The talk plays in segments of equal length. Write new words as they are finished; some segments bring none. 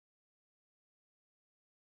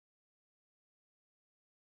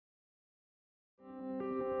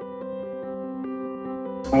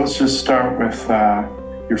Let's just start with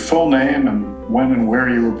your full name and when and where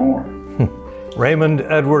you were born. Raymond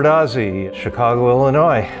Edward Ozzie, Chicago,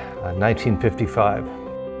 Illinois, 1955.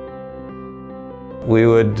 We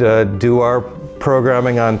would do our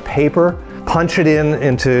programming on paper, punch it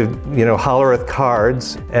into Hollerith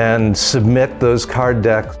cards, and submit those card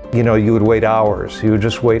decks. You would wait hours. You would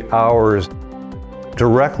just wait hours.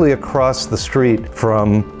 Directly across the street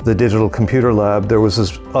from the digital computer lab, there was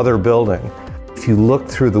this other building. If you looked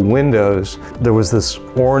through the windows, there was this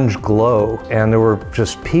orange glow, and there were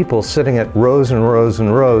just people sitting at rows and rows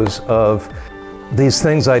and rows of these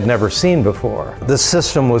things I'd never seen before. This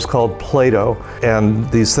system was called Plato, and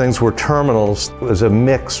these things were terminals. It was a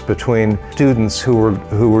mix between students who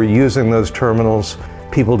were using those terminals,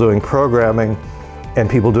 people doing programming, and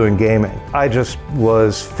people doing gaming. I just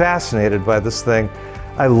was fascinated by this thing.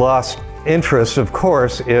 I lost interest, of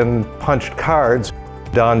course, in punched cards.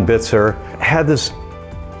 Don Bitzer had this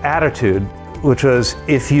attitude, which was,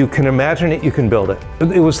 if you can imagine it, you can build it.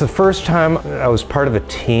 It was the first time I was part of a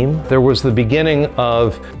team. There was the beginning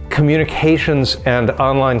of communications and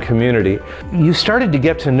online community. You started to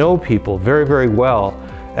get to know people very, very well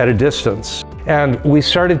at a distance. And we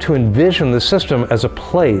started to envision the system as a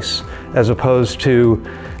place, as opposed to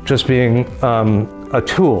just being a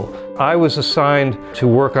tool. I was assigned to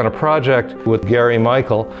work on a project with Gary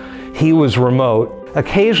Michael. He was remote.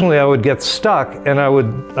 Occasionally I would get stuck and I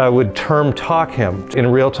would term talk him in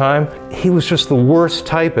real time. He was just the worst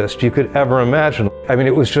typist you could ever imagine. I mean,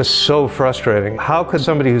 it was just so frustrating. How could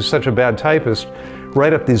somebody who's such a bad typist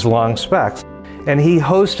write up these long specs? And he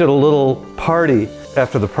hosted a little party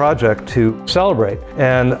after the project to celebrate.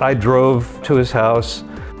 And I drove to his house,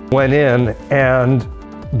 went in, and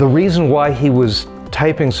the reason why he was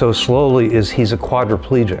typing so slowly is he's a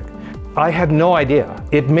quadriplegic. I had no idea.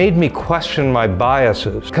 It made me question my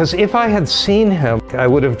biases, because if I had seen him, I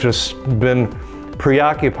would have just been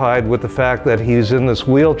preoccupied with the fact that he's in this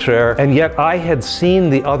wheelchair, and yet I had seen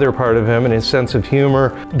the other part of him and his sense of humor.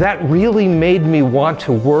 That really made me want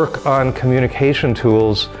to work on communication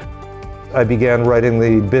tools. I began writing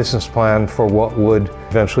the business plan for what would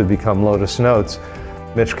eventually become Lotus Notes.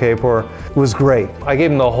 Mitch Kapor was great. I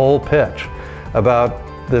gave him the whole pitch about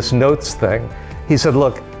this notes thing. He said,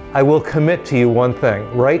 look, I will commit to you one thing.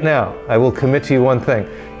 Right now, I will commit to you one thing.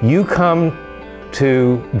 You come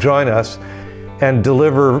to join us and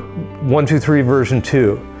deliver 1.2.3 version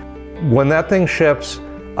 2. When that thing ships,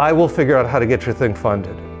 I will figure out how to get your thing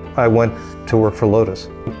funded. I went to work for Lotus.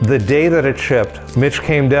 The day that it shipped, Mitch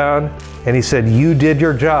came down and he said, you did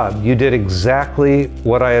your job. You did exactly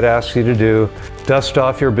what I had asked you to do. Dust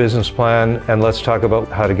off your business plan and let's talk about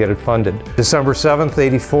how to get it funded. December 7th,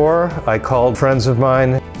 '84, I called friends of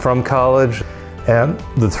mine from college, and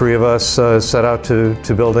the three of us set out to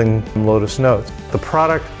building Lotus Notes. The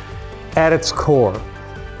product at its core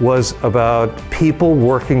was about people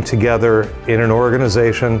working together in an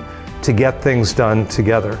organization to get things done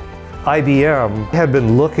together. IBM had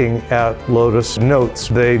been looking at Lotus Notes.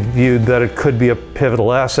 They viewed that it could be a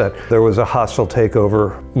pivotal asset. There was a hostile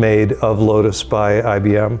takeover made of Lotus by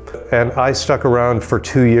IBM, and I stuck around for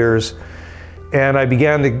 2 years, and I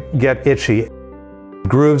began to get itchy.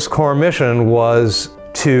 Groove's core mission was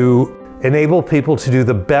to enable people to do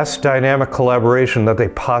the best dynamic collaboration that they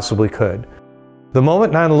possibly could. The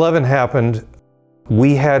moment 9/11 happened,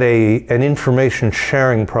 we had an information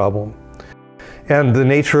sharing problem. And the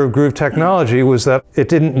nature of Groove technology was that it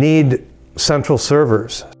didn't need central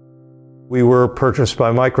servers. We were purchased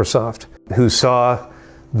by Microsoft, who saw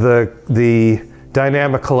the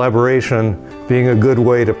dynamic collaboration being a good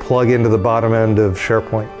way to plug into the bottom end of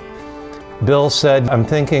SharePoint. Bill said, I'm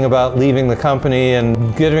thinking about leaving the company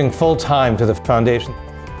and giving full time to the foundation.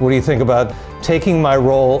 What do you think about taking my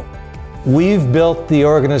role? We've built the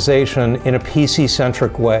organization in a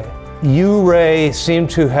PC-centric way. You, Ray, seem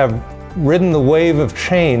to have ridden the wave of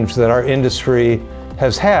change that our industry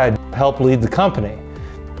has had, helped lead the company.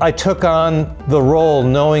 I took on the role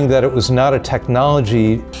knowing that it was not a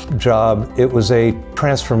technology job, it was a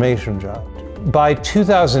transformation job. By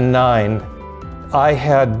 2009, I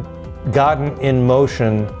had gotten in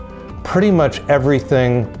motion pretty much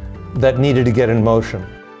everything that needed to get in motion.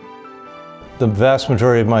 The vast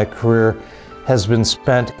majority of my career has been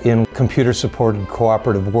spent in computer-supported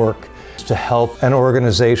cooperative work to help an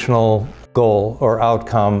organizational goal or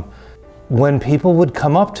outcome. When people would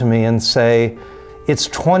come up to me and say, it's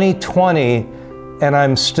 2020 and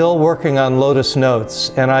I'm still working on Lotus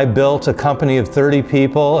Notes and I built a company of 30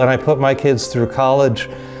 people and I put my kids through college,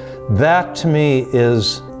 that to me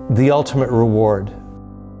is the ultimate reward.